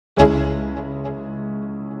Let's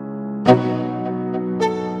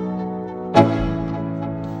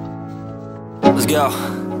go.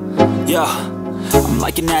 Yo, I'm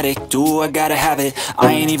like an addict, do I gotta have it.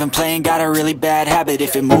 I ain't even playing, got a really bad habit.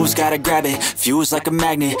 If it moves, gotta grab it, fuse like a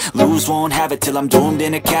magnet. Lose, won't have it till I'm doomed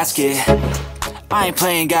in a casket. I ain't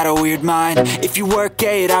playing, got a weird mind. If you work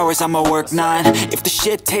 8 hours, I'ma work 9. If the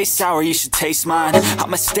shit tastes sour, you should taste mine.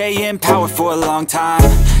 I'ma stay in power for a long time.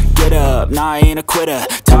 Get up, nah, I ain't a quitter.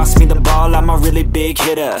 Toss me the ball, I'm a really big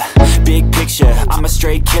hitter. Big picture, I'm a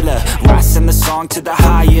straight killer. Rising the song to the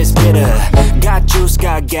highest bidder. Got juice,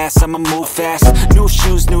 got gas, I'ma move fast. New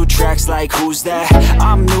shoes, new tracks, like who's that?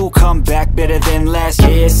 I'm new, come back, better than last.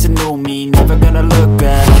 Yeah, it's a new me, never gonna look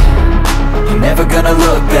back. Never gonna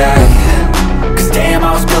look back. Cause damn,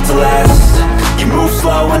 I was built to last. You move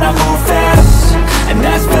slow and I move fast, and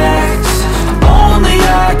that's facts. Only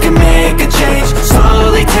I can make a change.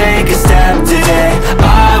 Slowly take a step today.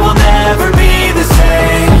 I will never be the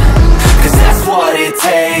same. Cause that's what it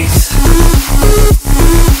takes.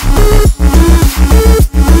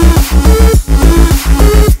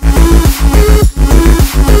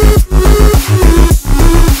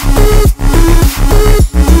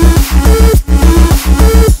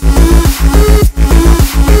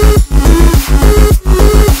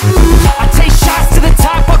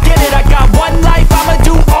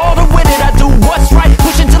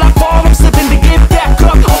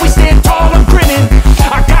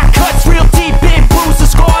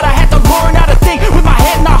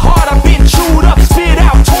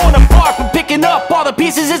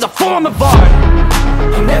 Pieces is a form of art.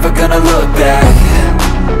 I'm never gonna look back.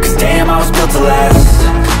 Cause damn, I was built to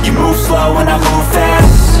last. You move slow and I move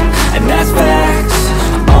fast, and that's facts.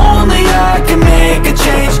 Only I can make a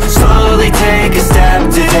change. Slowly take a step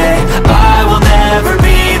today. I will never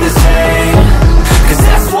be the same. Cause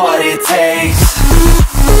that's what it takes.